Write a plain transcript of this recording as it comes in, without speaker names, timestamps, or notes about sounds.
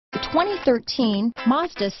2013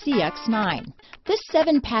 Mazda CX-9. This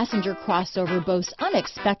 7-passenger crossover boasts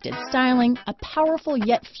unexpected styling, a powerful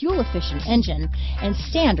yet fuel-efficient engine, and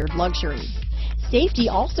standard luxury. Safety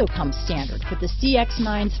also comes standard with the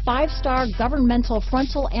CX-9's 5-star governmental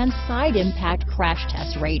frontal and side impact crash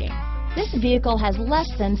test rating. This vehicle has less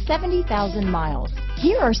than 70,000 miles.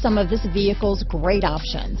 Here are some of this vehicle's great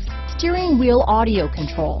options: steering wheel audio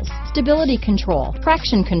controls, stability control,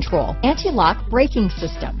 traction control, anti-lock braking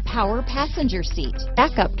system, power passenger seat,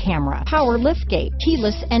 backup camera, power liftgate,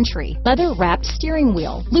 keyless entry, leather-wrapped steering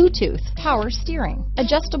wheel, Bluetooth, power steering,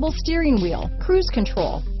 adjustable steering wheel, cruise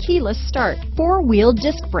control, keyless start, 4-wheel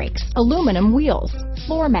disc brakes, aluminum wheels,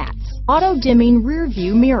 floor mats, auto-dimming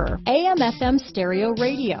rear-view mirror, AM/FM stereo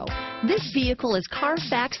radio. This vehicle is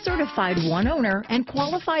Carfax certified one owner and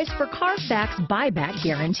qualifies for Carfax buyback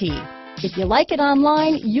guarantee. If you like it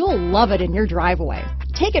online, you'll love it in your driveway.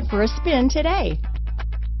 Take it for a spin today.